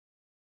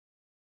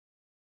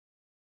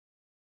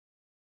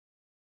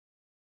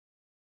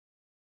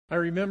I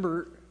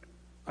remember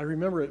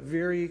it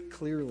very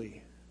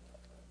clearly.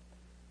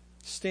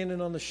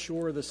 Standing on the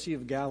shore of the Sea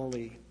of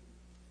Galilee,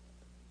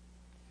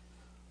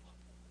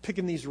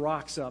 picking these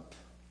rocks up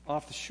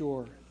off the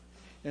shore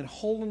and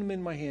holding them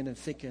in my hand and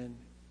thinking,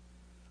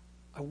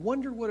 I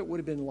wonder what it would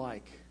have been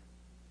like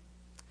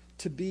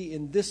to be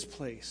in this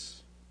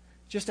place,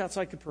 just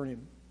outside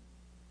Capernaum,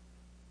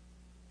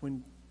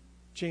 when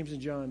James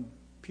and John,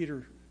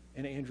 Peter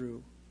and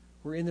Andrew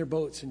were in their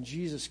boats and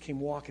Jesus came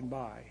walking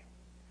by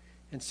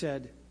and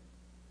said,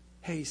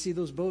 hey, see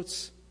those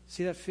boats?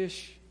 See that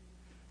fish?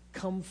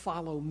 Come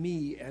follow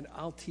me and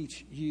I'll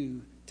teach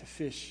you to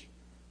fish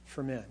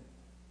for men.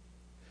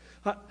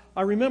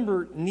 I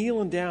remember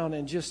kneeling down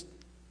and just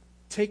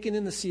taking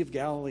in the Sea of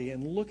Galilee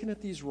and looking at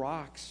these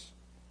rocks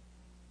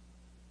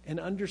and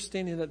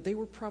understanding that they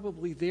were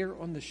probably there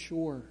on the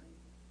shore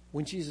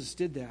when Jesus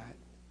did that.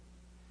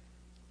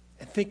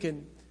 And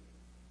thinking,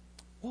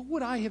 what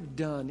would I have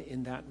done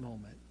in that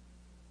moment?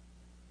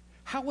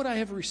 How would I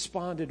have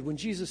responded when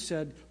Jesus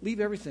said, leave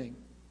everything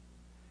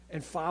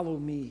and follow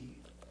me?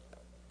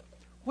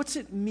 What's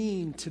it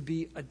mean to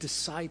be a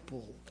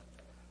disciple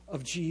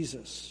of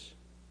Jesus?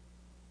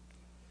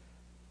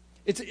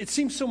 It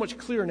seems so much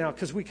clearer now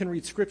because we can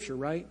read Scripture,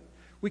 right?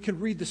 We can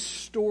read the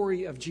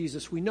story of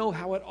Jesus. We know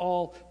how it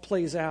all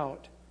plays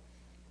out.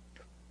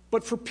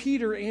 But for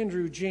Peter,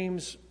 Andrew,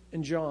 James,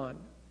 and John,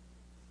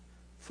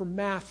 for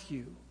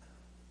Matthew,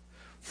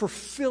 for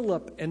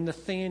Philip and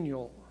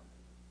Nathanael,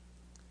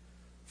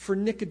 for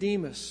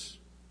Nicodemus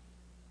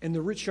and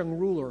the rich young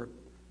ruler,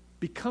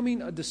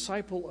 becoming a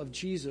disciple of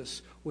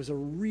Jesus was a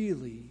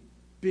really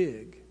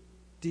big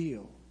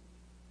deal.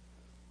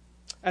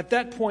 At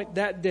that point,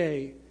 that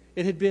day,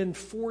 it had been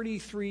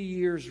 43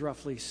 years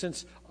roughly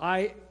since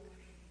I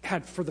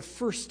had for the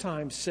first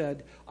time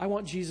said, I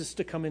want Jesus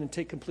to come in and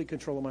take complete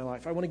control of my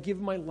life. I want to give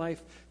my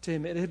life to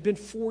him. It had been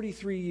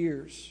 43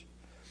 years.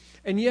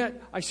 And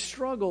yet I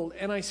struggled,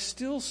 and I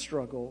still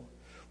struggle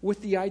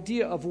with the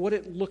idea of what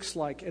it looks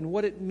like and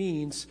what it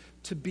means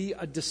to be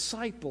a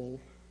disciple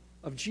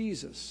of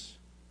Jesus.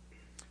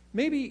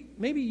 Maybe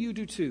you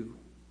do too.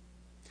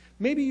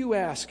 Maybe you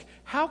ask,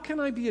 how can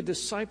I be a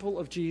disciple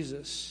of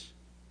Jesus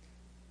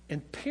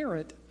and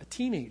parent a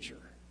teenager?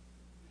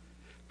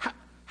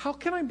 How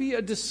can I be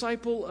a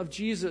disciple of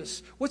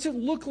Jesus? What's it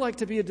look like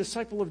to be a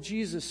disciple of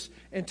Jesus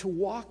and to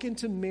walk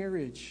into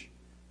marriage,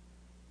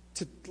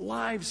 to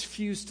lives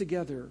fused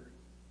together?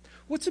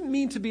 What's it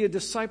mean to be a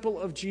disciple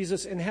of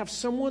Jesus and have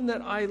someone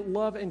that I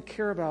love and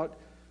care about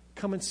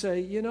come and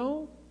say, you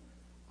know,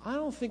 I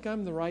don't think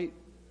I'm the right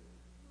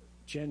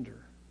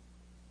gender.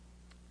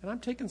 And I'm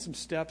taking some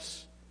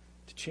steps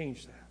to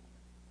change that.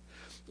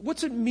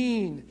 What's it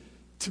mean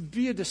to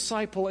be a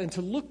disciple and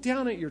to look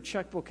down at your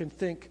checkbook and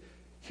think,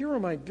 here are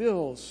my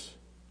bills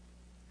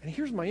and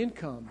here's my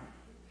income.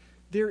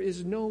 There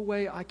is no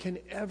way I can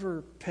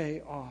ever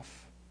pay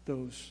off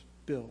those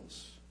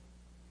bills.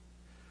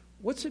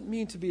 What's it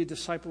mean to be a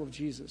disciple of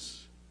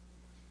Jesus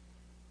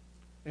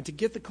and to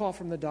get the call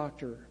from the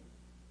doctor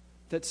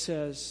that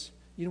says,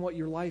 you know what,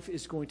 your life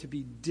is going to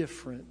be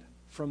different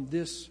from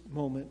this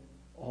moment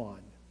on?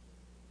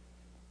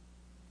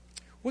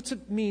 What's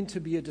it mean to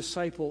be a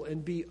disciple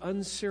and be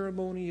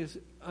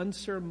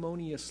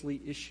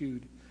unceremoniously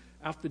issued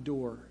out the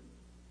door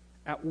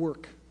at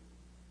work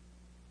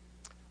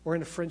or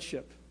in a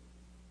friendship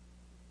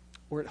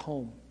or at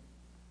home?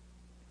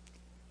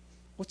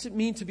 What's it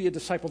mean to be a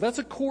disciple? That's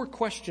a core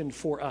question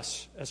for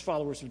us as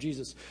followers of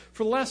Jesus.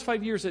 For the last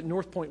 5 years at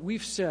North Point,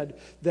 we've said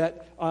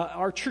that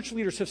our church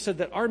leaders have said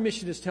that our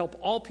mission is to help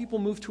all people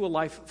move to a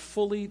life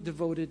fully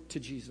devoted to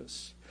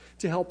Jesus.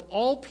 To help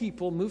all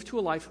people move to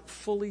a life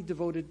fully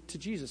devoted to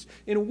Jesus.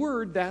 In a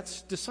word,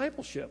 that's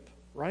discipleship,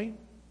 right?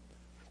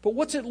 But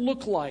what's it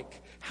look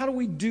like? How do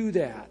we do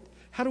that?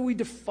 How do we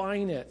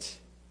define it?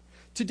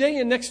 Today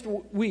and next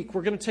week,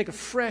 we're going to take a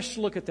fresh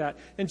look at that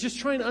and just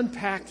try and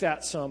unpack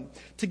that some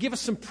to give us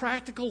some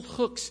practical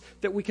hooks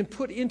that we can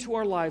put into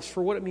our lives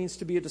for what it means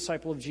to be a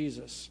disciple of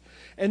Jesus.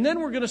 And then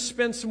we're going to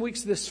spend some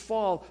weeks this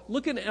fall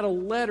looking at a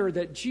letter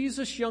that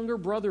Jesus' younger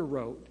brother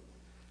wrote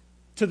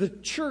to the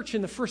church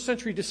in the first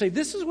century to say,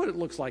 this is what it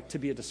looks like to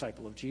be a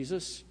disciple of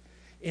Jesus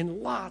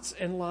in lots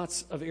and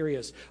lots of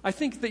areas. I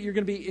think that you're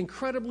going to be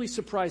incredibly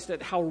surprised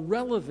at how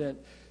relevant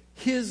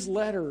his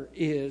letter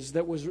is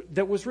that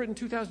was written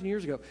 2,000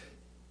 years ago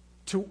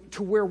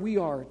to where we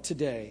are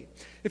today.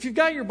 If you've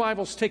got your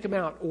Bibles, take them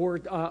out or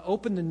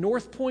open the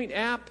North Point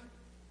app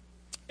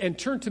and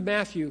turn to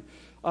Matthew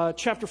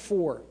chapter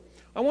 4.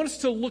 I want us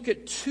to look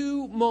at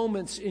two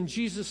moments in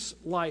Jesus'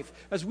 life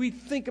as we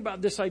think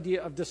about this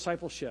idea of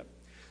discipleship.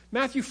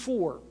 Matthew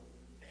 4,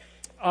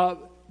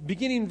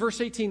 beginning in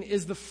verse 18,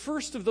 is the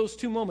first of those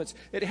two moments.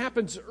 It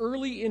happens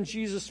early in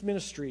Jesus'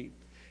 ministry.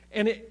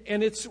 And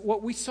it's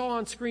what we saw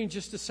on screen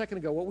just a second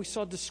ago, what we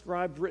saw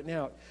described, written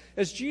out.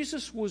 As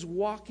Jesus was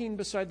walking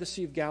beside the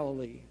Sea of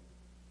Galilee,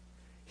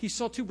 he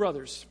saw two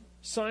brothers,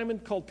 Simon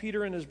called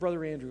Peter and his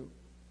brother Andrew.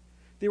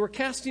 They were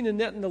casting a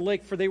net in the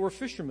lake, for they were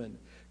fishermen.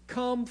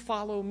 Come,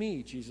 follow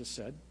me, Jesus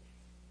said,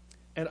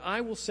 and I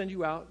will send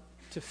you out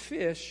to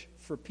fish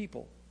for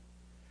people.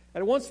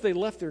 At once they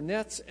left their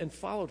nets and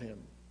followed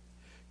him.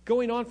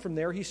 Going on from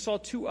there, he saw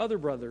two other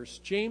brothers,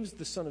 James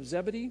the son of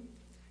Zebedee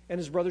and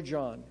his brother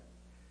John.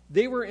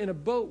 They were in a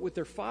boat with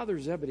their father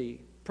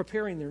Zebedee,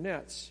 preparing their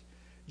nets.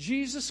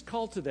 Jesus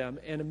called to them,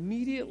 and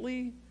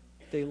immediately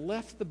they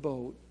left the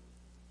boat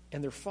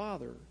and their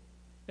father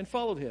and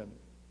followed him.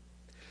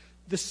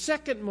 The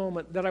second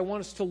moment that I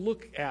want us to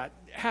look at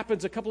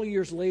happens a couple of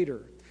years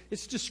later.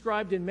 It's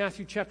described in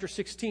Matthew chapter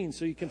 16,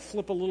 so you can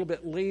flip a little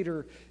bit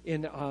later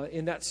in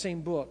that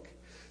same book.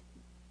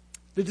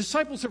 The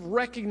disciples have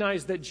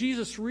recognized that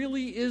Jesus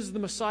really is the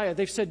Messiah.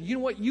 They've said, you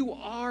know what, you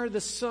are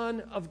the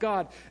Son of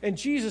God. And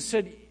Jesus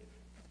said,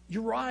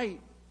 you're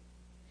right.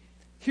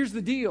 Here's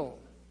the deal.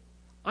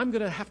 I'm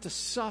going to have to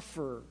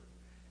suffer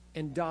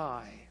and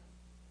die.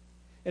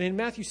 And in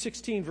Matthew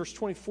 16, verse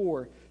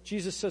 24,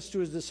 Jesus says to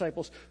his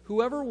disciples,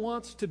 whoever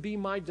wants to be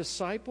my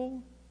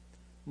disciple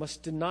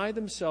must deny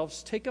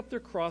themselves, take up their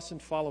cross,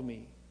 and follow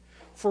me.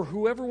 For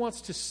whoever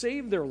wants to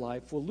save their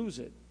life will lose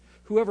it.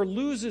 Whoever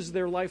loses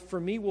their life for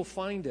me will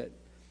find it.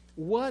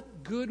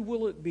 What good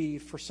will it be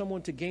for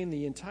someone to gain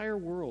the entire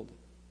world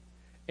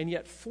and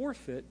yet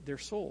forfeit their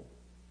soul?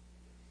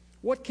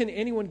 What can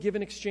anyone give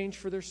in exchange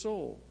for their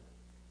soul?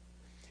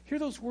 Hear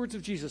those words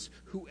of Jesus,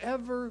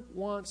 whoever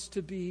wants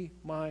to be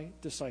my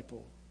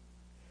disciple.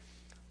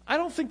 I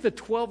don't think the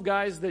 12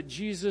 guys that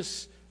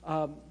Jesus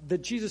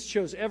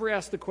chose ever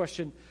asked the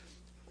question,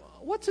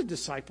 what's a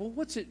disciple?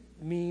 What's it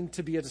mean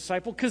to be a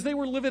disciple? Because they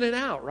were living it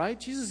out, right?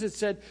 Jesus had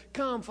said,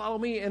 come, follow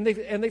me, and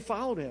they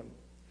followed him.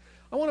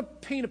 I want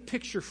to paint a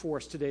picture for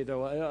us today,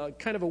 though,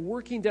 kind of a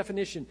working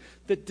definition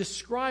that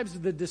describes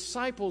the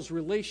disciples'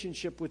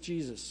 relationship with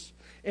Jesus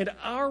and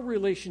our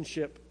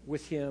relationship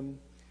with him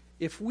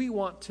if we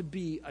want to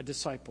be a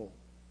disciple.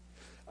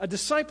 A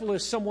disciple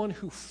is someone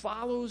who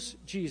follows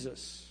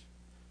Jesus,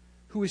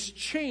 who is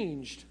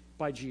changed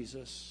by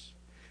Jesus,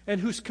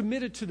 and who's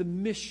committed to the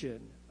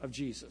mission of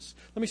Jesus.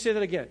 Let me say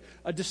that again.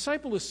 A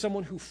disciple is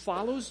someone who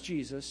follows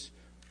Jesus,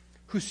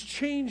 who's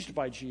changed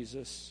by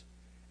Jesus,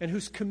 and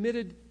who's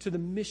committed to the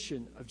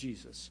mission of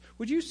Jesus.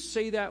 Would you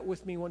say that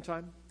with me one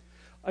time?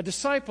 A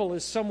disciple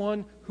is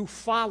someone who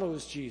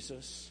follows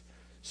Jesus,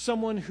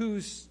 someone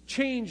who's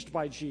changed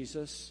by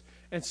Jesus,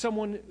 and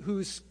someone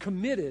who's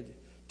committed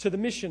to the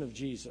mission of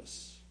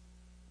Jesus.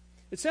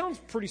 It sounds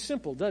pretty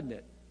simple, doesn't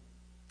it?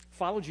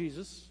 Follow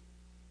Jesus,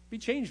 be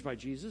changed by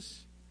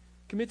Jesus,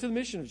 commit to the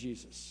mission of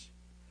Jesus.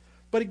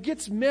 But it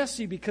gets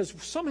messy because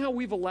somehow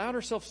we've allowed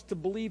ourselves to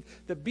believe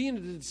that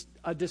being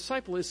a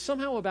disciple is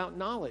somehow about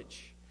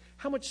knowledge.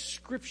 How much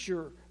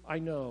Scripture I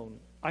know.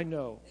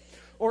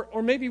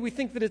 Or maybe we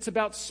think that it's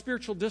about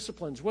spiritual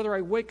disciplines, whether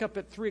I wake up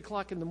at 3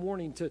 o'clock in the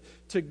morning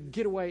to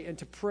get away and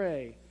to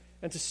pray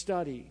and to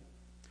study.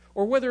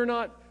 Or whether or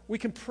not we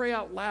can pray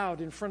out loud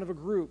in front of a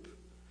group.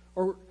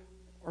 Or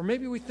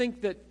maybe we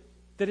think that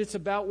it's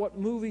about what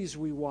movies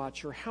we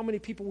watch or how many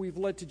people we've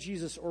led to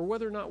Jesus or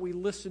whether or not we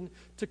listen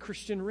to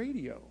Christian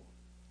radio.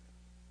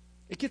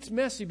 It gets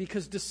messy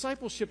because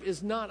discipleship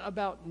is not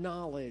about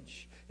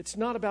knowledge. It's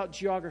not about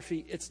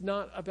geography. It's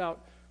not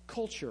about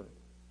culture.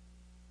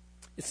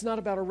 It's not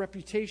about a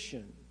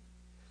reputation.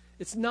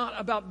 It's not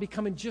about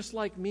becoming just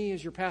like me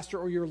as your pastor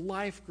or your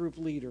life group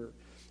leader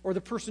or the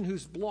person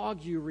whose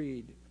blog you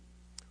read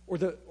or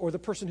the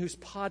person whose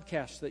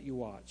podcast that you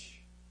watch.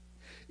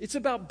 It's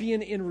about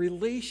being in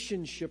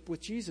relationship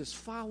with Jesus,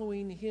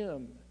 following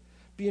him,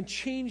 being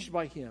changed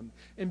by him,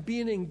 and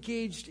being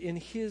engaged in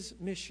his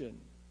mission.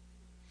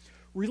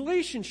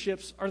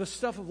 Relationships are the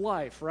stuff of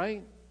life,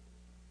 right?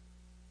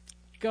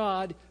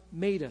 God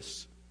made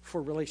us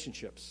for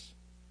relationships.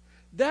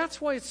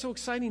 That's why it's so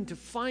exciting to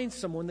find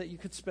someone that you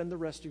could spend the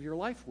rest of your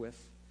life with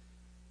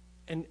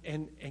and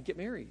get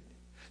married.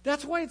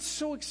 That's why it's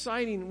so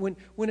exciting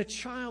when a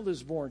child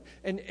is born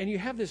and you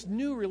have this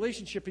new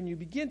relationship and you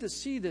begin to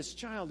see this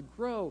child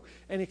grow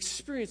and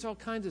experience all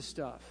kinds of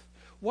stuff.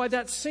 Why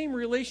that same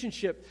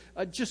relationship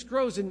just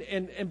grows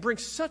and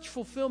brings such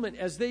fulfillment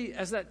as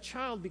that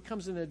child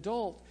becomes an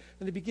adult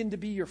and they begin to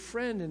be your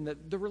friend and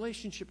the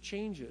relationship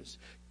changes.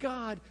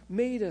 God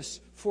made us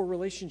for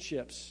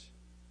relationships.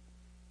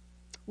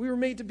 We were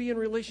made to be in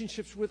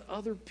relationships with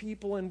other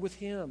people and with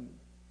him.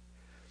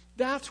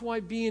 That's why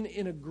being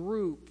in a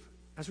group,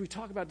 as we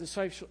talk about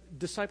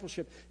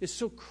discipleship, is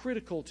so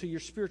critical to your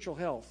spiritual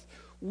health.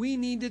 We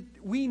need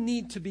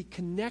to be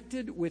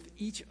connected with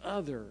each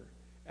other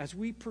as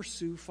we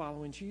pursue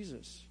following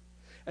Jesus.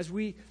 As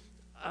we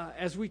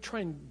try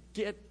and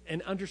get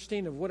an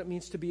understanding of what it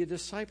means to be a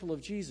disciple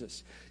of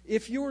Jesus.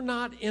 If you're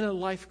not in a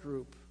life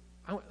group,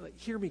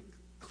 hear me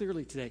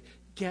clearly today,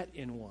 get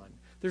in one.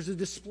 There's a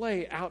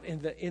display out in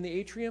the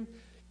atrium.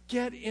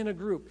 Get in a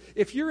group.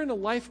 If you're in a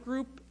life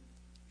group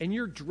and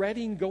you're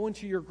dreading going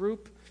to your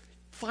group,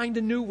 find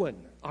a new one,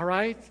 all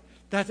right?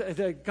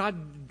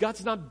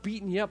 God's not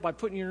beating you up by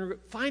putting you in a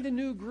group. Find a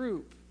new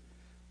group.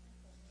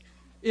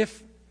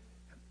 If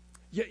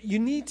you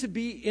need to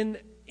be in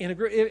a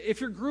group, if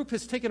your group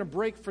has taken a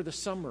break for the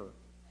summer,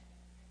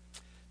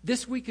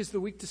 This week is the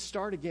week to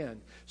start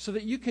again so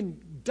that you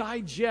can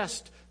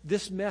digest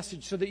this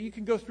message, so that you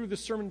can go through the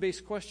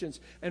sermon-based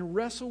questions and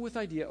wrestle with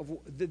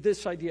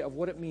this idea of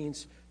what it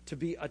means to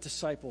be a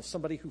disciple,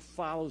 somebody who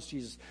follows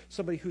Jesus,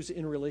 somebody who's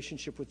in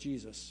relationship with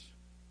Jesus.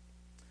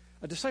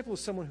 A disciple is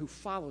someone who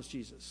follows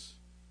Jesus.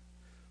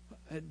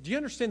 Do you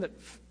understand that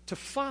to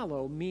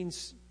follow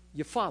means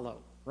you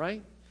follow,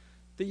 right?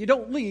 That you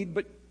don't lead,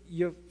 but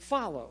you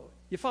follow.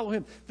 You follow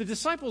him. The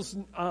disciples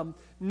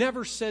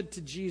never said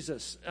to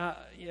Jesus,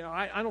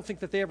 I don't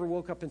think that they ever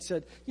woke up and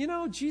said,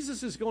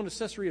 Jesus is going to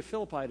Caesarea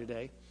Philippi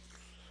today.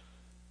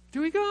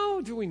 Do we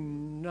go? Do we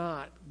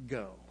not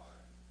go?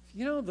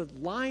 The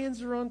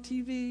Lions are on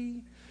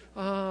TV.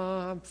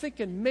 I'm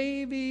thinking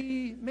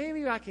maybe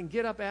I can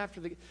get up after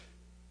the...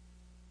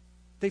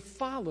 They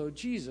followed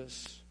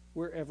Jesus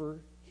wherever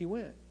he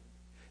went.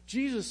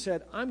 Jesus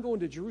said, I'm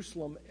going to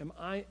Jerusalem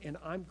and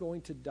I'm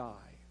going to die.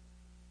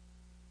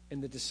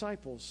 And the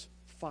disciples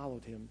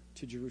followed him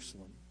to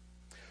Jerusalem.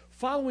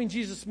 Following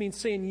Jesus means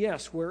saying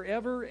yes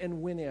wherever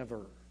and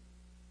whenever.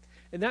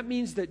 And that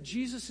means that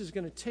Jesus is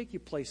going to take you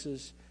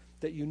places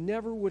that you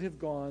never would have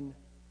gone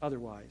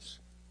otherwise.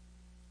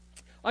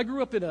 I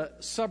grew up in a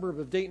suburb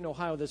of Dayton,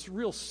 Ohio that's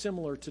real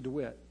similar to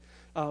DeWitt.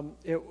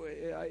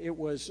 It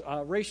was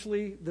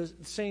racially the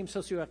same,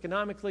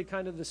 socioeconomically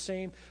kind of the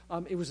same.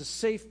 It was a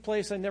safe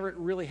place. I never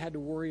really had to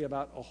worry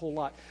about a whole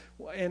lot.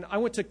 And I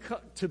went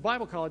to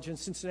Bible college in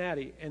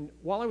Cincinnati. And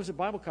while I was at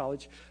Bible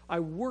college, I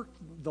worked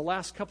the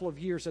last couple of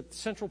years at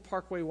Central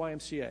Parkway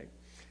YMCA.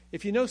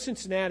 If you know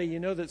Cincinnati, you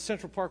know that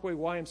Central Parkway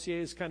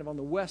YMCA is kind of on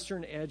the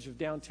western edge of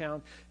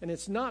downtown. And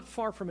it's not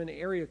far from an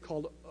area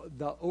called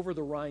the Over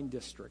the Rhine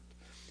District.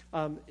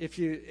 If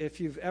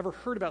you've ever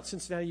heard about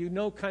Cincinnati, you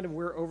know kind of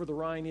where Over the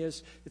Rhine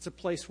is. It's a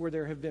place where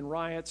there have been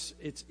riots.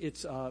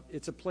 It's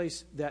a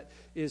place that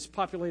is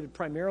populated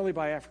primarily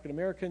by African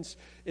Americans.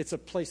 It's a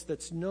place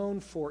that's known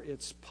for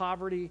its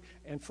poverty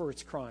and for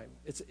its crime.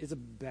 It's a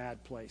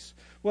bad place.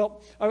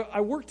 Well,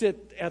 I worked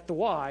at the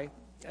Y.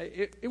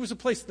 It was a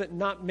place that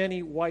not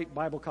many white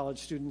Bible college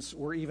students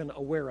were even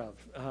aware of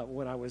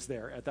when I was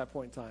there at that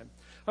point in time.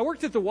 I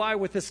worked at the Y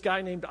with this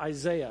guy named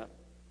Isaiah.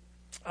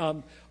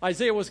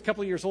 Isaiah was a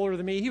couple of years older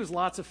than me. He was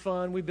lots of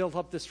fun. We built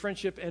up this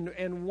friendship.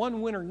 And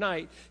one winter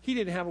night, he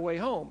didn't have a way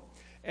home.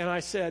 And I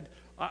said,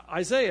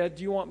 Isaiah,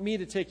 do you want me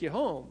to take you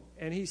home?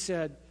 And he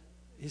said,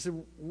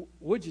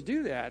 would you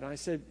do that? And I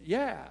said,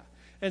 yeah.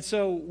 And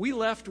so we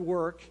left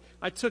work.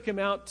 I took him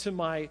out to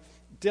my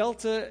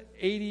Delta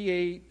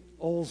 88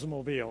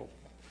 Oldsmobile.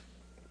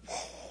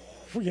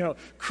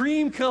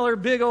 Cream color,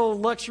 big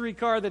old luxury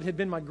car that had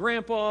been my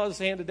grandpa's,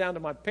 handed down to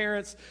my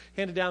parents,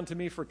 handed down to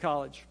me for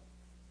college.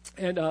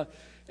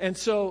 And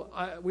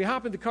so we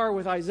hop in the car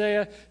with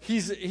Isaiah.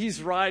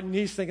 He's riding.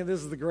 He's thinking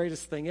this is the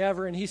greatest thing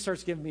ever. And he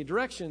starts giving me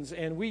directions.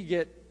 And we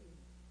get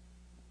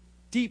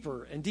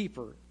deeper and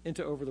deeper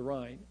into Over the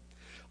Rhine.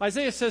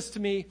 Isaiah says to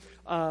me,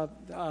 as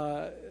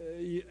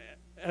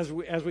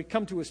we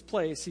come to his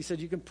place, he said,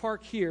 you can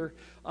park here.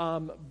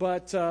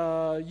 But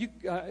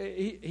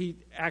he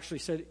actually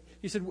said,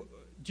 do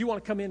you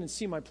want to come in and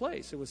see my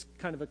place? It was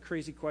kind of a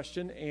crazy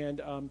question.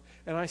 And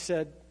I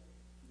said,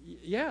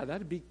 yeah, that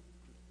would be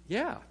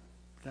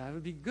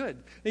good.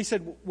 And he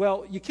said,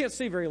 well, you can't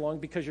stay very long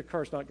because your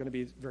car's not going to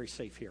be very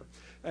safe here.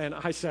 And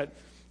I said,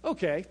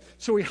 okay.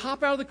 So we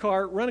hop out of the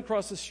car, run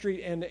across the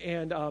street,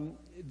 and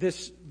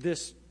this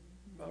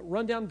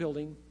rundown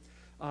building,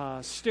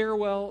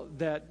 stairwell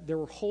that there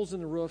were holes in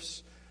the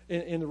roofs.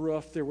 In the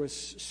roof, there was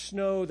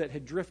snow that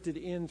had drifted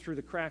in through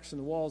the cracks in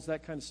the walls,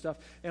 that kind of stuff.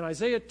 And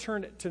Isaiah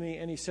turned to me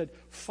and he said,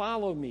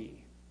 follow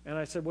me. And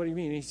I said, what do you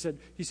mean?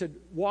 He said,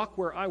 walk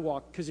where I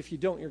walk, because if you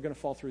don't, you're going to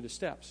fall through the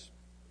steps.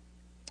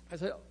 I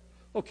said,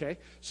 okay.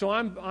 So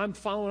I'm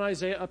following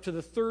Isaiah up to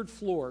the third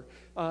floor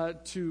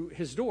to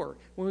his door.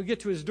 When we get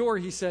to his door,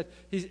 he said,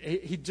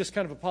 he just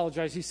kind of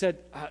apologized. He said,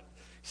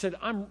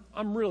 I'm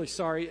really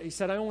sorry. He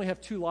said, I only have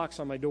 2 locks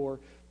on my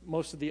door.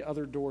 Most of the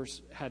other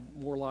doors had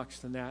more locks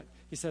than that.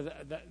 He said,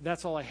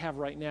 that's all I have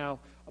right now,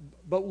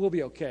 but we'll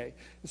be okay.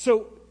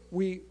 So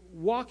we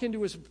walk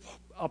into his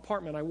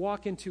apartment. I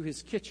walk into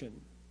his kitchen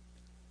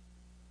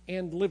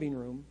and living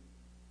room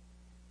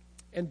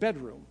and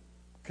bedroom,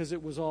 because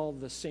it was all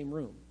the same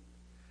room.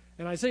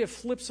 And Isaiah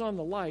flips on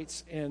the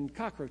lights, and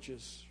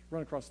cockroaches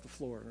run across the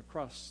floor and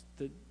across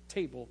the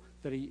table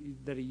that he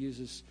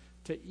uses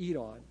to eat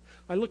on.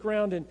 I look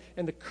around, and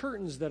the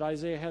curtains that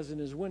Isaiah has in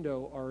his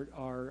window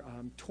are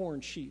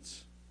torn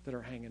sheets that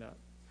are hanging up.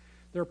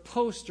 There are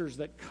posters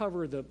that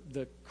cover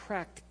the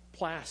cracked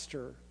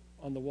plaster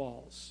on the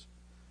walls.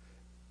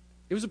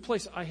 It was a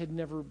place I had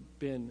never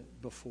been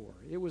before.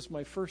 It was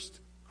my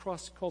first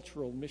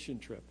cross-cultural mission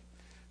trip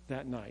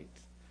that night.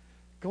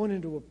 Going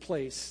into a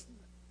place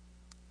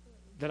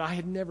that I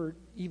had never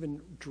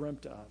even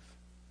dreamt of.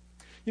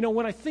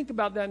 When I think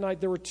about that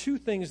night, there were 2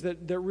 things that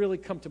really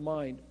come to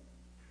mind.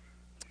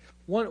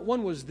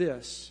 One was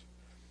this.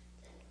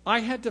 I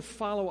had to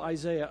follow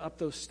Isaiah up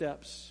those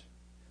steps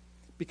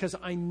because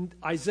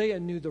Isaiah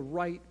knew the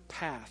right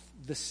path,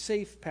 the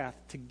safe path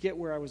to get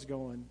where I was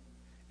going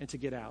and to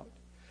get out.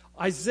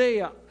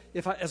 Isaiah,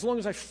 as long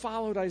as I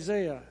followed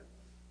Isaiah,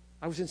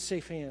 I was in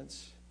safe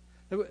hands.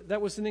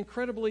 That was an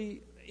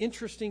incredibly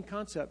interesting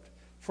concept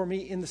for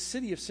me in the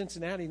city of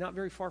Cincinnati, not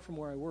very far from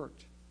where I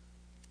worked.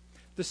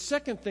 The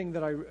second thing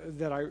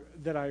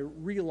that I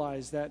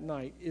realized that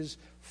night is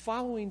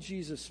following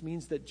Jesus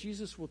means that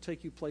Jesus will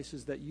take you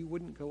places that you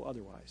wouldn't go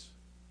otherwise.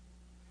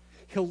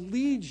 He'll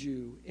lead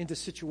you into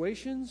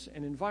situations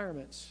and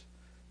environments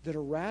that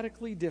are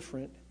radically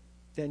different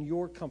than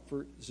your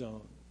comfort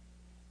zone.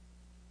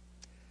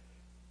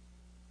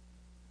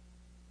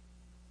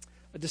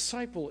 A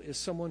disciple is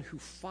someone who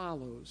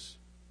follows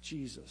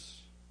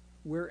Jesus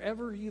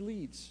wherever he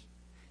leads.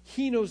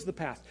 He knows the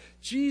path.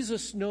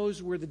 Jesus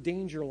knows where the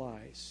danger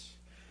lies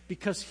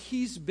because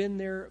he's been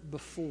there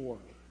before.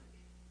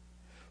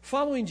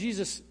 Following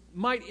Jesus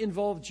might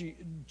involve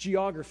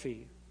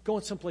geography,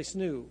 going someplace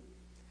new,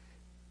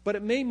 but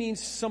it may mean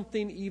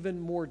something even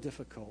more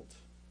difficult.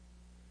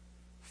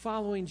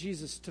 Following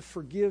Jesus to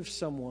forgive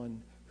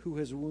someone who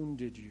has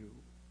wounded you.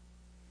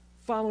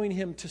 Following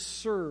him to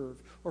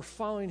serve, or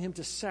following him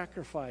to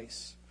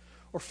sacrifice,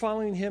 or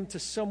following him to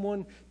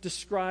someone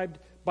described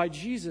by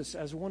Jesus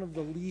as one of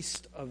the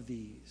least of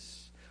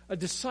these. A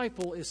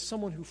disciple is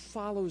someone who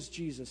follows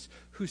Jesus,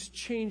 who's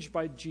changed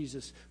by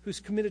Jesus, who's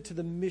committed to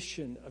the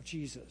mission of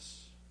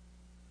Jesus.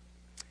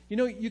 You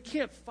know, you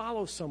can't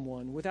follow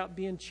someone without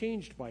being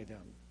changed by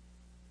them.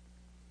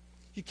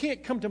 You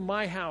can't come to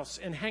my house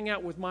and hang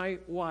out with my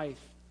wife,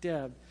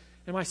 Deb,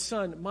 and my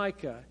son,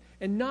 Micah,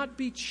 and not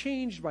be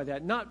changed by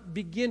that,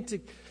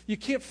 you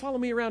can't follow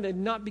me around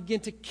and not begin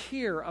to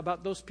care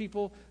about those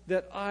people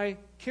that I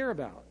care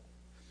about.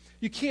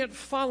 You can't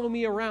follow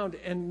me around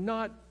and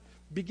not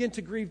begin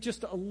to grieve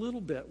just a little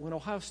bit when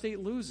Ohio State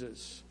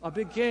loses a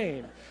big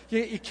game.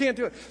 You can't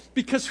do it.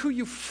 Because who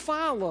you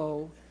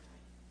follow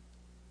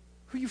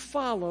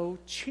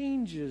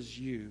changes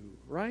you,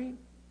 right?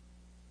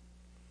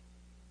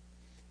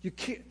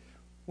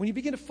 When you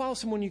begin to follow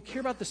someone, you care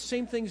about the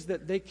same things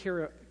that they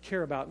care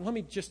about. And let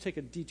me just take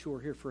a detour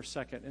here for a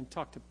second and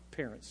talk to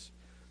parents.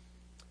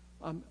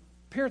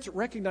 Parents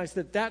recognize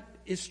that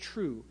is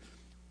true.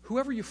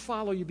 Whoever you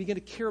follow, you begin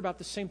to care about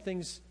the same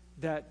things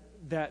that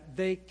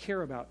they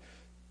care about.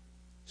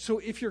 So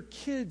if your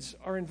kids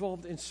are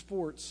involved in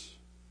sports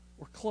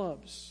or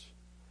clubs,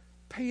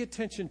 pay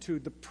attention to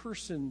the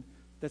person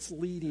that's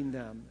leading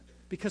them.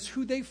 Because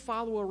who they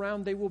follow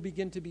around, they will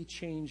begin to be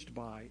changed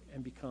by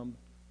and become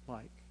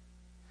like.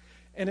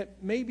 And it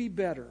may be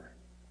better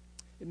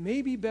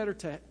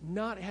to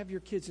not have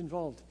your kids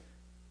involved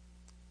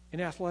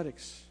in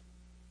athletics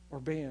or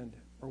band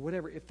or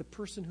whatever if the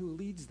person who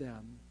leads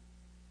them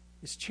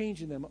is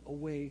changing them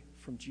away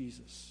from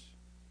Jesus.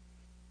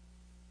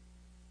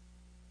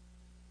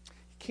 You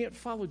can't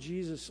follow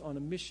Jesus on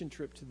a mission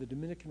trip to the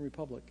Dominican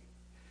Republic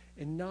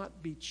and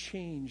not be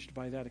changed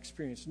by that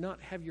experience, not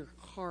have your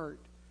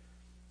heart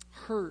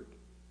hurt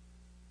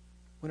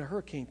when a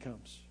hurricane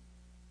comes.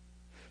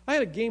 I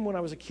had a game when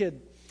I was a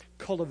kid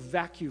called a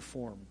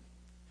Vacuform.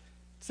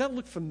 Does that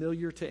look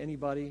familiar to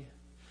anybody?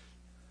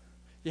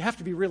 You have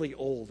to be really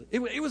old. It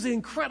was an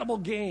incredible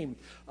game.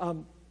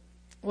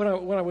 When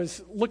I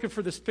was looking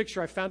for this picture,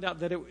 I found out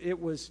that it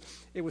was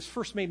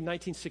first made in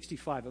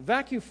 1965. A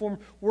Vacuform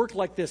worked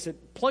like this.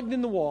 It plugged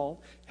in the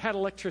wall, had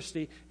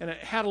electricity, and it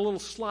had a little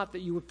slot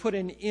that you would put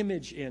an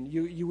image in.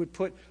 You would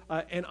put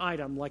an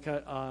item like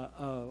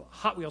a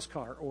Hot Wheels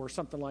car or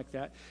something like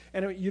that,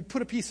 and you'd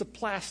put a piece of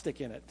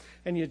plastic in it,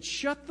 and you'd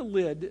shut the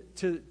lid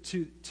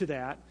to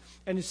that,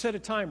 and you set a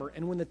timer.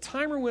 And when the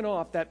timer went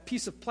off, that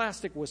piece of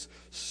plastic was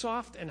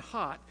soft and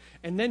hot,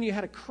 and then you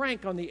had a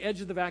crank on the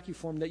edge of the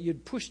Vacuform that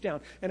you'd push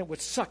down, and it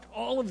would suck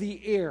all of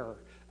the air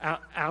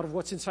out of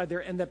what's inside there,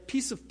 and that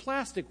piece of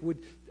plastic would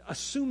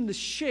assume the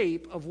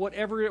shape of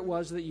whatever it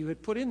was that you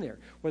had put in there,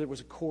 whether it was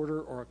a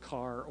quarter or a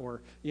car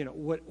or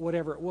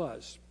whatever it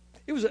was.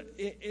 It was an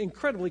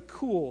incredibly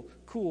cool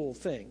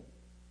thing.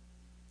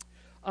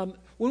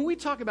 When we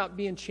talk about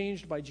being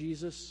changed by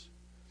Jesus,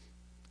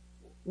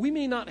 we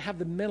may not have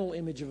the mental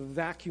image of a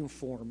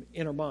Vacuform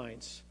in our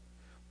minds,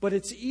 but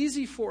it's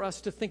easy for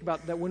us to think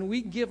about that when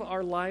we give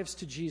our lives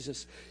to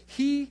Jesus,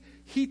 He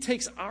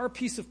takes our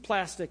piece of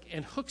plastic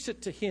and hooks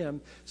it to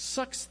Him,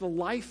 sucks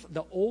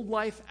the old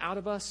life out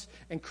of us,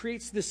 and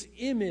creates this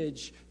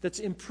image that's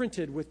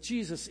imprinted with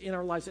Jesus in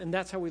our lives, and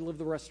that's how we live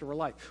the rest of our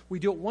life. We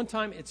do it one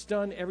time, it's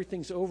done,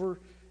 everything's over,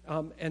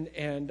 and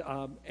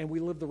we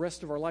live the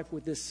rest of our life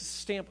with this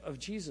stamp of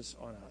Jesus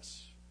on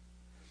us.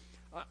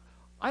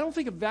 I don't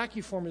think a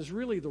Vacuform is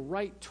really the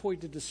right toy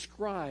to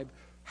describe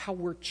how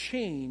we're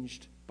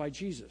changed by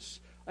Jesus.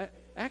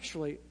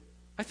 Actually,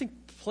 I think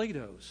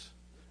Play-Doh's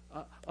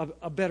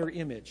a better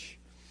image.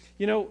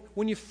 You know,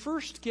 when you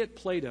first get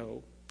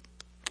Play-Doh,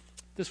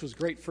 this was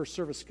great first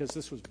service because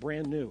this was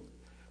brand new.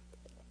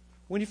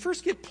 When you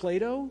first get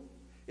Play-Doh,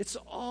 it's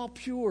all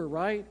pure,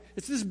 right?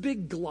 It's this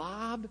big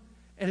glob,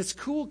 and it's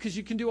cool because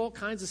you can do all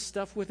kinds of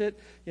stuff with it.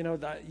 You know,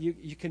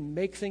 you can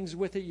make things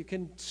with it. You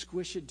can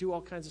squish it, do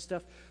all kinds of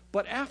stuff.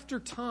 But after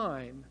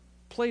time,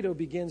 Play-Doh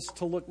begins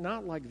to look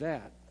not like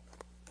that,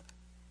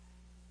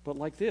 but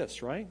like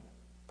this, right?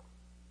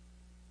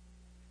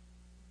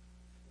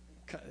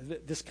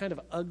 this kind of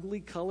ugly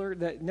color.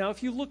 That now,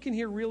 if you look in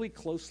here really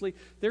closely,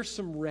 there's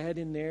some red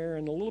in there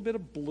and a little bit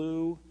of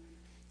blue,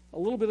 a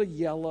little bit of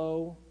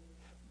yellow.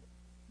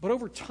 But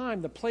over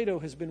time, the Play-Doh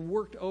has been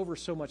worked over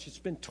so much, it's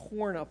been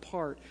torn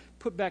apart,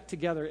 put back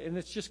together, and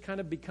it's just kind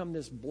of become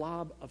this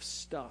blob of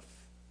stuff.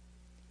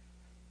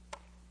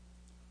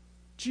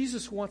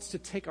 Jesus wants to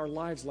take our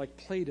lives like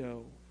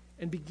Play-Doh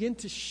and begin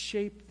to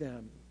shape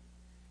them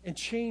and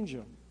change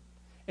them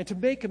and to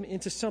make them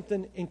into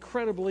something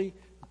incredibly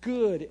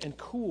good and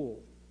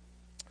cool.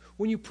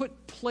 When you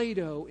put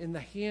Play-Doh in the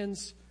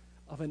hands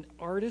of an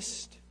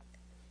artist,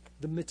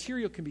 the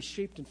material can be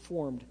shaped and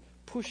formed,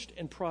 pushed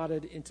and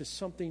prodded into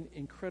something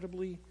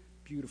incredibly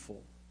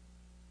beautiful.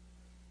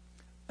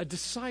 A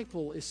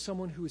disciple is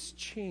someone who is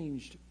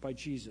changed by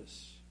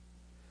Jesus.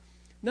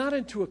 Not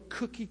into a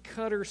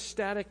cookie-cutter,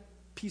 static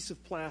piece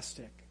of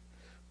plastic,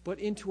 but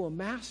into a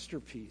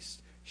masterpiece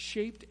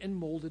shaped and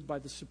molded by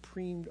the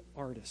supreme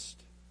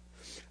artist.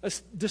 A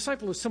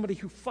disciple is somebody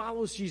who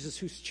follows Jesus,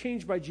 who's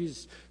changed by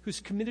Jesus, who's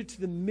committed to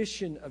the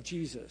mission of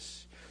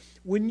Jesus.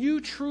 When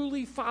you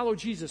truly follow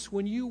Jesus,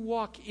 when you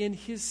walk in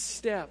his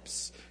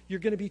steps, you're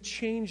going to be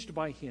changed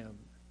by him.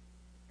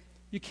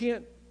 You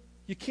can't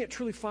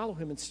truly follow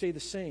him and stay the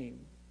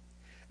same.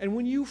 And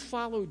when you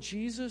follow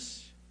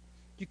Jesus,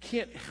 you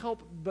can't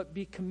help but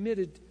be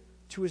committed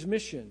to his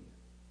mission.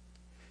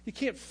 You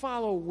can't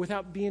follow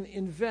without being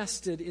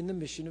invested in the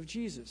mission of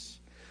Jesus.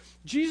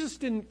 Jesus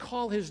didn't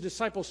call his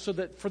disciples so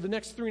that for the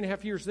next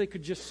 3.5 years they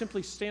could just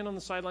simply stand on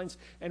the sidelines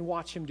and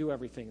watch him do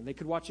everything. They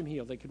could watch him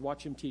heal. They could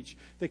watch him teach.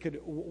 They could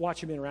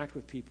watch him interact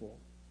with people.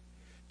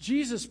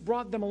 Jesus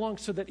brought them along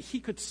so that he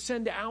could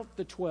send out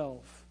the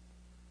 12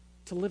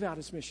 to live out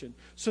his mission,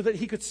 so that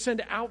he could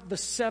send out the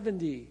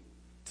 70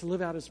 to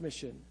live out his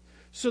mission,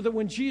 so that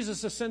when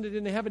Jesus ascended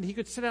into heaven, he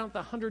could send out the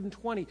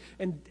 120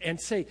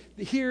 and say,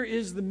 here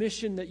is the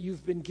mission that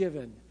you've been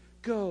given.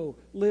 Go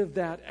live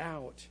that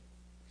out.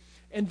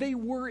 And they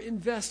were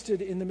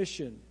invested in the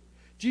mission.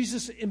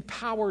 Jesus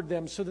empowered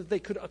them so that they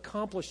could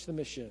accomplish the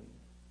mission.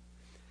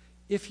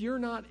 If you're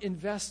not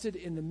invested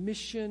in the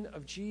mission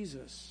of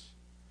Jesus,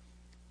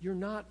 you're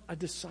not a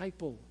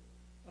disciple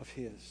of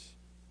his.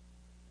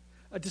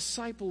 A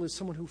disciple is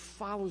someone who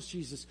follows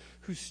Jesus,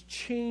 who's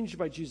changed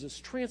by Jesus,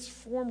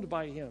 transformed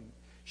by him,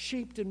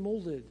 shaped and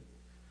molded,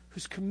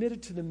 who's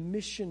committed to the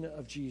mission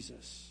of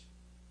Jesus.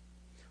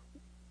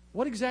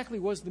 What exactly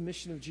was the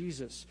mission of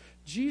Jesus?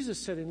 Jesus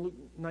said in Luke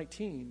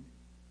 19,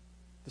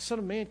 the Son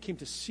of Man came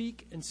to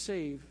seek and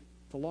save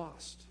the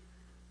lost.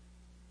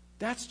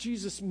 That's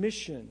Jesus'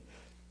 mission.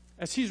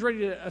 As he's ready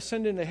to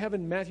ascend into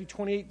heaven, Matthew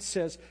 28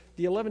 says,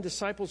 the 11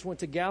 disciples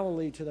went to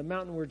Galilee, to the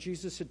mountain where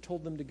Jesus had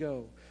told them to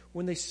go.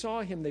 When they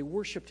saw him, they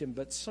worshiped him,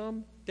 but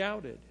some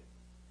doubted.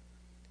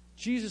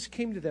 Jesus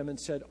came to them and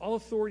said, all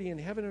authority in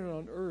heaven and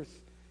on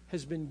earth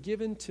has been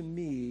given to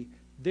me.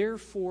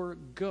 Therefore,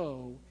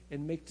 go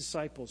and make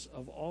disciples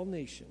of all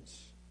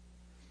nations,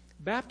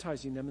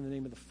 baptizing them in the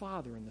name of the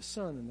Father and the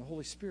Son and the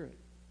Holy Spirit,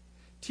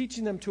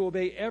 teaching them to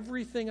obey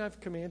everything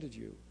I've commanded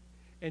you.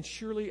 And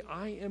surely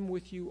I am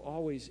with you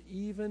always,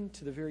 even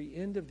to the very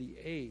end of the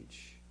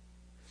age.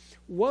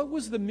 What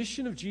was the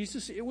mission of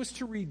Jesus? It was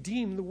to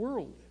redeem the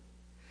world.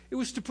 It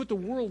was to put the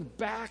world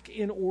back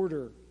in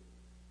order,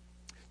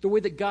 the way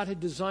that God had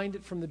designed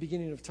it from the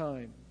beginning of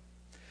time.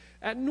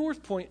 At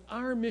North Point,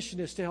 our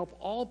mission is to help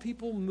all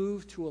people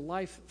move to a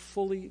life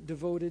fully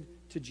devoted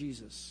to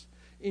Jesus.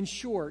 In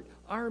short,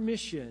 our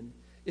mission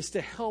is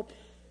to help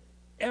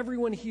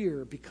everyone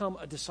here become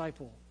a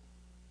disciple.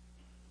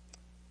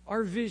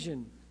 Our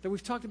vision that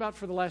we've talked about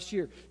for the last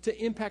year,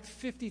 to impact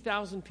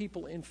 50,000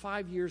 people in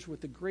 5 years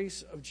with the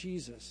grace of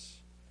Jesus.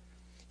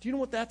 Do you know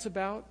what that's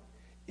about?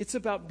 It's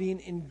about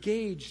being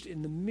engaged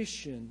in the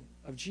mission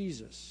of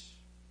Jesus.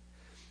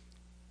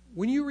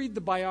 When you read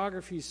the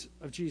biographies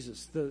of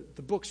Jesus, the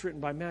books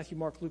written by Matthew,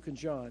 Mark, Luke, and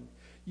John,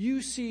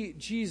 you see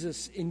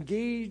Jesus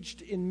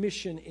engaged in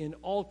mission in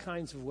all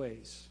kinds of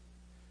ways.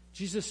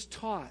 Jesus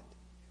taught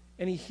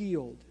and he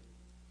healed.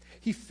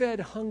 He fed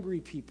hungry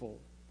people.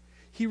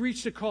 He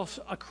reached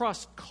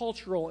across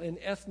cultural and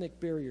ethnic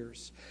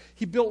barriers.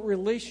 He built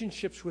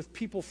relationships with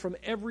people from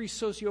every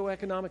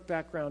socioeconomic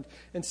background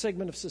and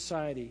segment of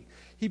society.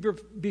 He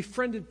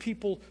befriended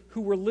people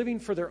who were living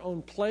for their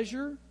own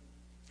pleasure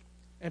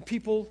and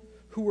people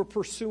who were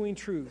pursuing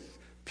truth,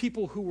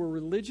 people who were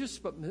religious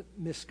but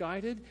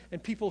misguided,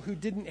 and people who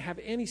didn't have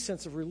any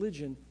sense of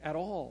religion at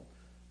all,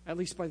 at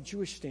least by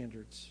Jewish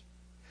standards.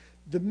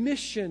 The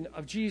mission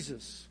of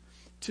Jesus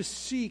to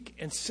seek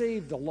and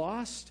save the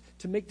lost,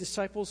 to make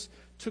disciples,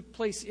 took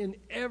place in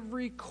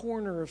every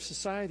corner of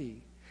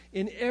society,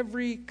 in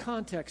every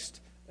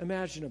context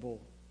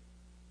imaginable.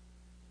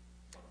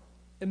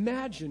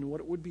 Imagine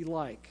what it would be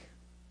like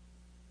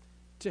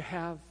to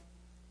have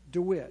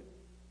DeWitt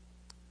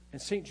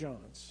and St.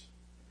 John's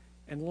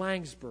and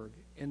Langsburg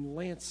and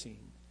Lansing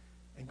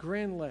and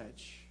Grand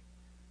Ledge,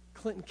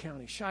 Clinton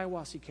County,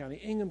 Shiawassee County,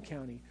 Ingham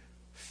County,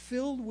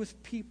 filled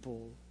with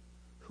people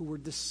who were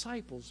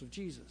disciples of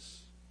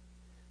Jesus.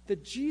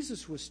 That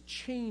Jesus was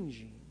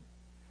changing.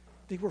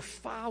 They were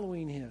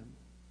following him.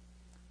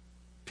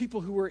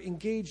 people who are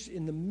engaged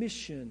in the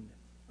mission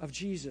of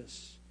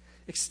Jesus,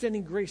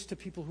 extending grace to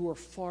people who are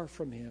far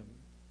from him.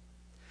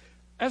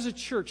 As a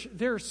church,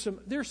 there are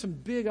some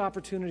big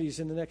opportunities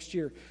in the next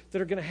year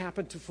that are going to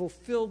happen to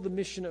fulfill the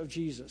mission of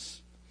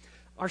Jesus.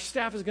 Our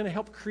staff is going to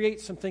help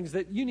create some things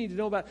that you need to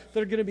know about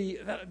that are going to be,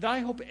 that I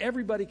hope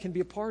everybody can be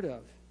a part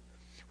of.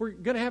 We're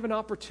going to have an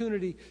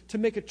opportunity to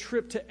make a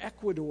trip to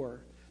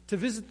Ecuador to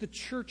visit the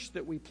church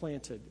that we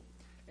planted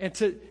and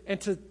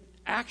to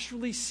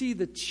actually see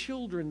the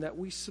children that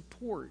we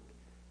support.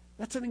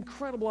 That's an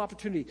incredible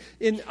opportunity.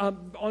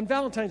 On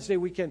Valentine's Day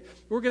weekend,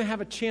 we're going to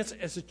have a chance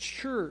as a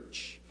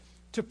church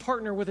to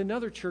partner with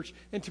another church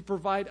and to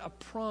provide a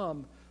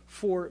prom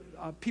for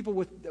people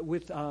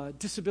with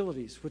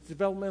disabilities, with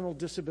developmental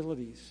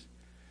disabilities.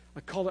 I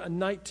call it a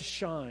night to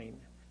shine.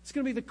 It's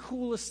going to be the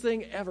coolest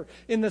thing ever.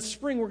 In the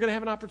spring, we're going to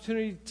have an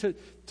opportunity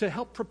to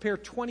help prepare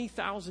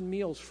 20,000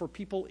 meals for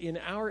people in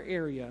our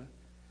area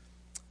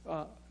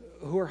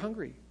who are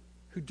hungry,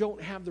 who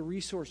don't have the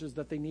resources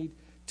that they need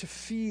to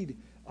feed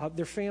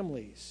their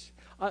families.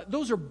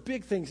 Those are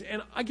big things,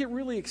 and I get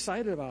really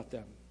excited about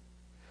them.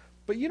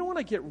 But you know what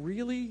I get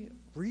really,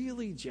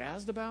 really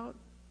jazzed about?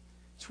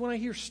 It's when I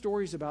hear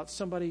stories about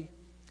somebody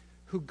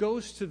who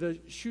goes to the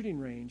shooting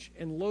range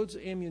and loads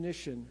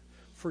ammunition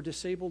for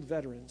disabled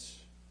veterans,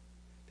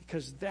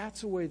 because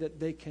that's a way that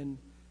they can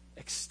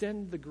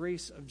extend the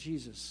grace of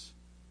Jesus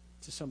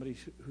to somebody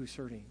who's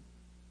hurting.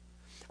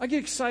 I get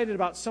excited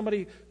about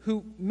somebody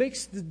who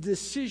makes the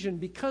decision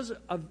because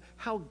of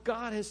how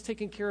God has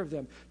taken care of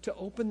them to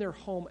open their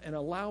home and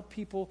allow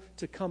people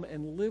to come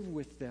and live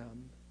with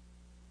them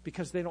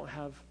because they don't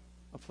have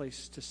a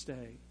place to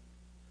stay.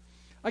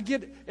 I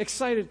get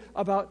excited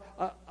about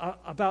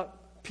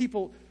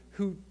people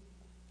who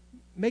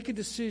make a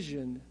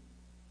decision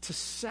to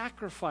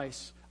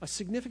sacrifice a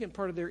significant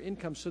part of their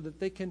income so that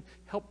they can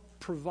help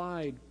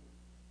provide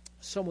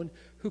someone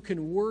who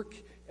can work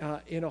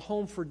in a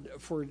home for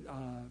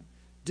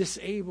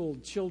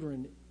disabled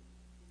children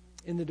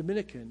in the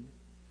Dominican,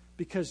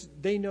 because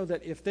they know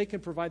that if they can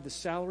provide the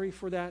salary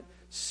for that,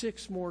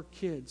 6 more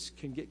kids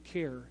can get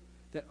care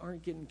that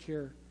aren't getting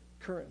care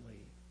currently.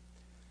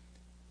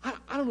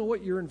 I don't know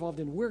what you're involved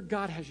in, where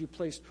God has you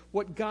placed,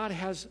 what God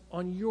has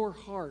on your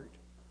heart.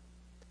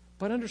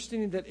 But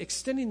understanding that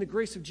extending the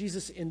grace of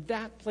Jesus in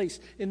that place,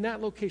 in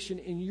that location,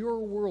 in your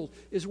world,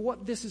 is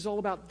what this is all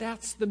about.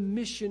 That's the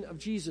mission of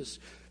Jesus.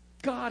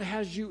 God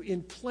has you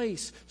in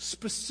place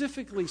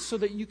specifically so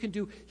that you can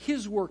do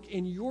his work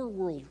in your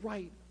world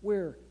right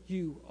where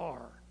you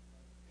are.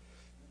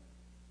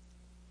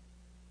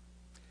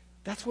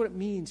 That's what it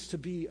means to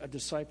be a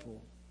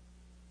disciple.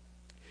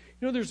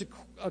 You know, there's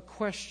a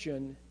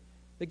question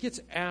that gets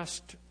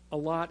asked a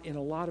lot in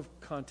a lot of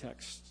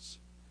contexts.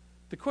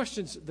 The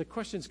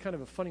question's kind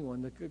of a funny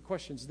one. The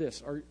question's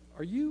this: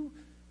 Are you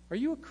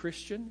a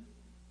Christian?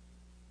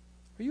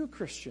 Are you a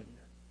Christian?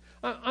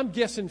 I'm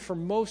guessing for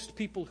most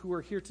people who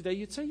are here today,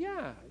 you'd say,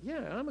 yeah,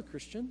 I'm a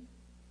Christian.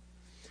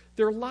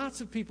 There are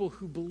lots of people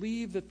who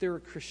believe that they're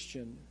a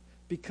Christian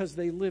because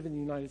they live in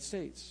the United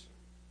States.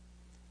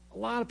 A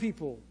lot of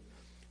people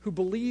who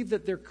believe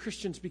that they're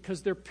Christians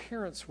because their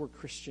parents were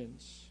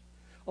Christians.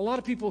 A lot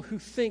of people who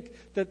think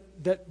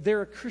that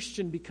they're a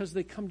Christian because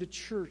they come to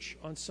church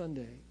on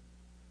Sunday.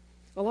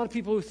 A lot of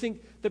people who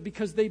think that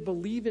because they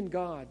believe in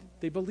God,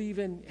 they believe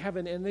in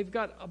heaven, and they've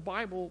got a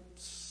Bible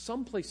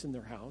someplace in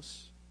their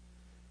house,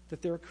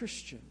 that they're a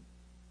Christian.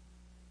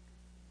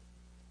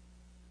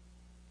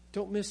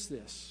 Don't miss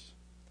this.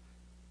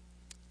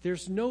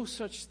 There's no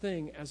such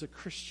thing as a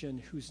Christian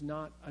who's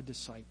not a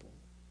disciple.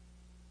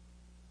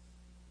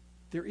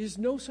 There is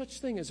no such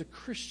thing as a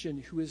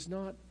Christian who is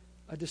not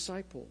a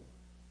disciple.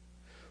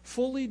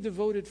 Fully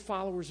devoted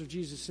followers of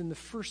Jesus in the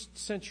first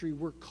century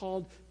were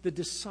called the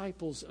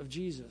disciples of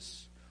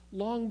Jesus,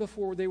 long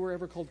before they were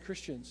ever called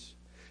Christians.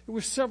 It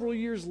was several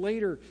years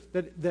later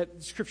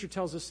that Scripture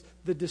tells us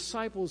the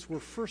disciples were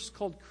first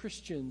called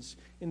Christians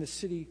in the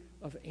city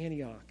of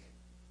Antioch.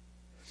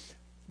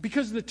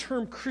 Because the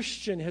term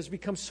Christian has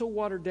become so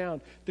watered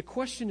down, the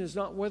question is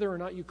not whether or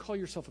not you call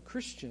yourself a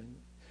Christian.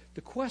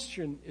 The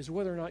question is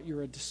whether or not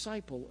you're a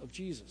disciple of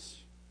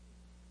Jesus.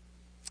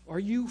 Are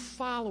you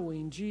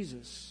following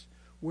Jesus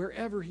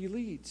wherever he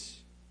leads?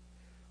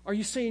 Are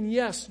you saying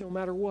yes no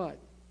matter what?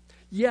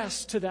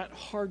 Yes to that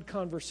hard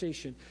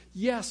conversation.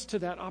 Yes to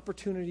that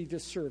opportunity to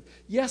serve.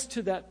 Yes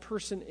to that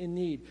person in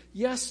need.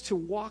 Yes to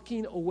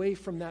walking away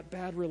from that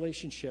bad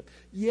relationship.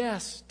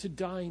 Yes to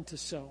dying to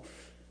self.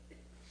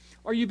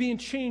 Are you being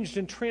changed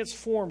and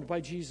transformed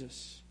by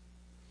Jesus?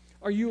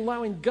 Are you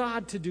allowing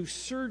God to do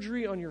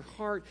surgery on your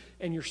heart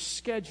and your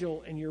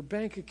schedule and your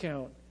bank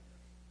account?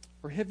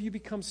 Or have you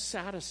become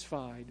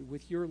satisfied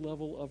with your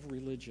level of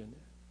religion?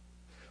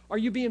 Are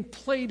you being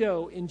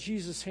Play-Doh in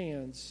Jesus'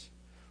 hands?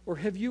 Or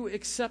have you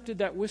accepted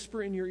that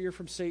whisper in your ear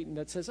from Satan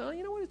that says, oh,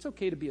 you know what, it's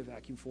okay to be a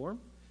vacuum form,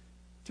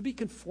 to be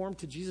conformed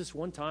to Jesus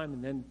one time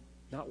and then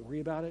not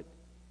worry about it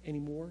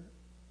anymore?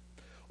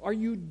 Are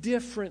you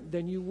different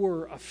than you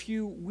were a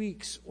few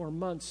weeks or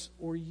months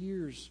or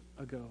years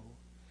ago?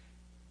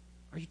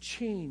 Are you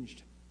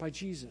changed by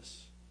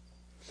Jesus?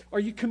 Are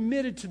you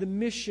committed to the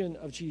mission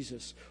of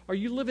Jesus? Are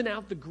you living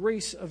out the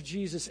grace of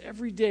Jesus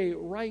every day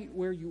right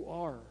where you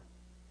are?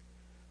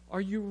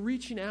 Are you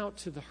reaching out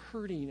to the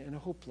hurting and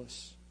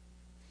hopeless?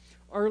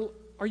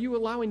 Are you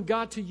allowing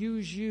God to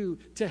use you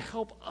to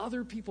help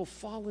other people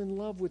fall in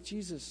love with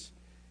Jesus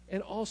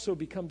and also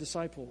become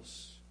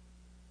disciples?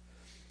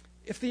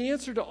 If the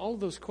answer to all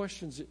of those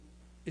questions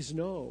is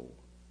no,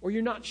 or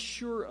you're not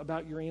sure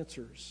about your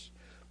answers,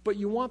 but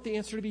you want the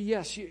answer to be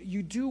yes,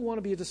 you do want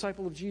to be a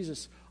disciple of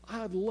Jesus,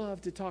 I'd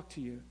love to talk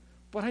to you.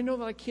 But I know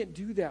that I can't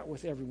do that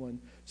with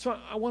everyone. So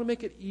I want to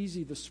make it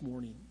easy this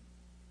morning.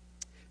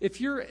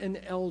 If you're an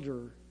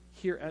elder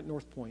here at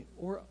North Point,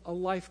 or a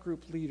life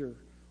group leader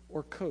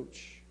or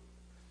coach,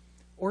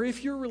 or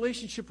if your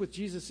relationship with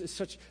Jesus is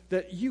such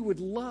that you would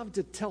love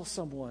to tell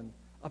someone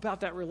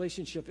about that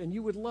relationship and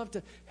you would love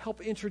to help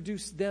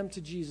introduce them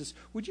to Jesus,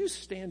 would you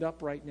stand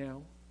up right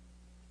now?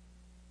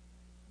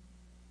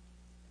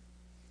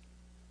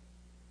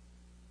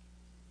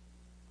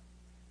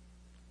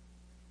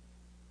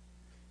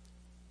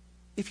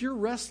 If you're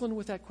wrestling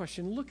with that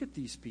question, look at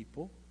these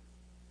people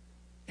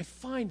and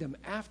find them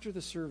after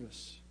the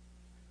service.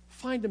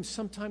 Find them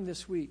sometime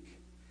this week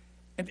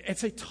and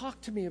say, talk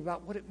to me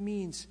about what it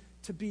means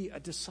to be a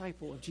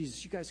disciple of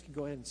Jesus. You guys can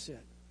go ahead and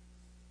sit.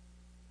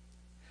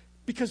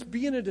 Because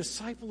being a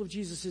disciple of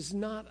Jesus is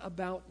not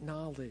about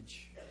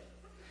knowledge.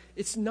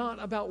 It's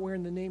not about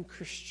wearing the name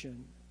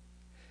Christian.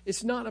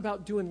 It's not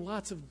about doing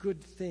lots of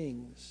good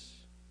things.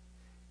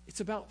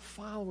 It's about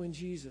following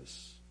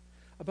Jesus,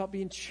 about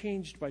being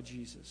changed by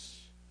Jesus,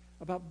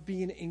 about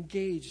being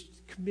engaged,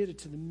 committed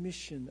to the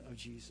mission of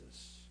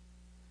Jesus.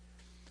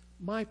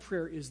 My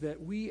prayer is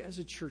that we as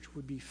a church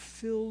would be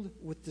filled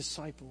with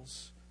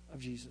disciples of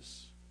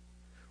Jesus,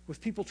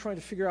 with people trying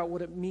to figure out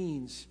what it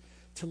means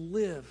to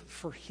live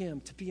for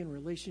Him, to be in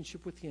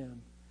relationship with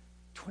Him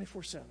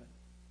 24/7.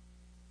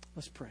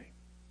 Let's pray.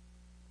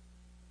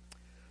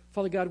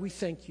 Father God, we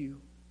thank you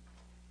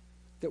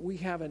that we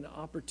have an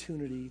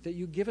opportunity, that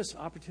you give us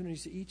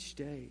opportunities each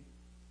day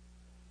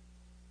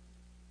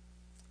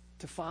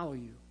to follow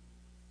you,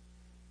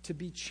 to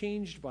be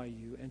changed by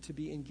you, and to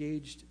be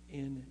engaged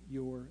in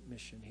your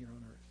mission here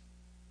on earth.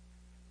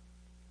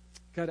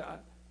 God,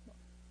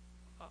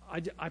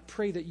 I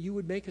pray that you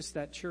would make us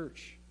that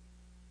church.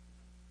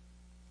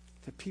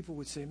 That people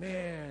would say,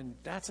 man,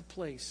 that's a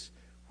place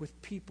with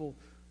people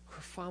who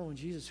are following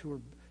Jesus, who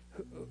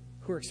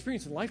are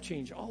experiencing life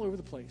change all over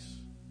the place,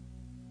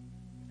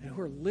 and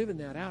who are living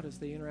that out as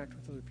they interact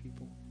with other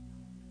people.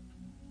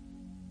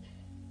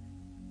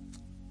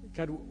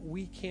 God,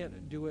 we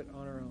can't do it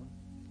on our own.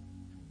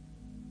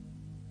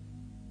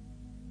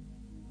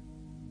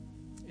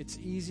 It's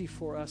easy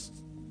for us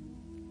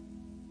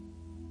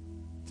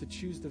to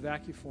choose the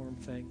vacuform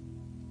thing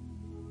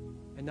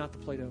and not the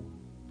Play-Doh.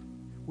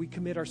 We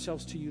commit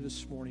ourselves to you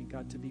this morning,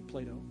 God, to be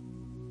Play-Doh.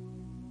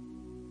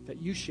 That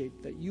you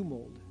shape, that you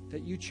mold,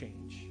 that you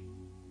change.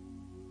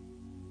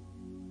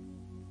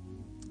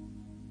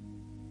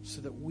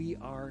 So that we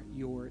are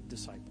your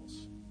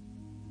disciples.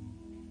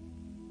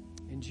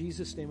 In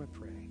Jesus' name I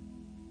pray.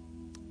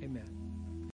 Amen.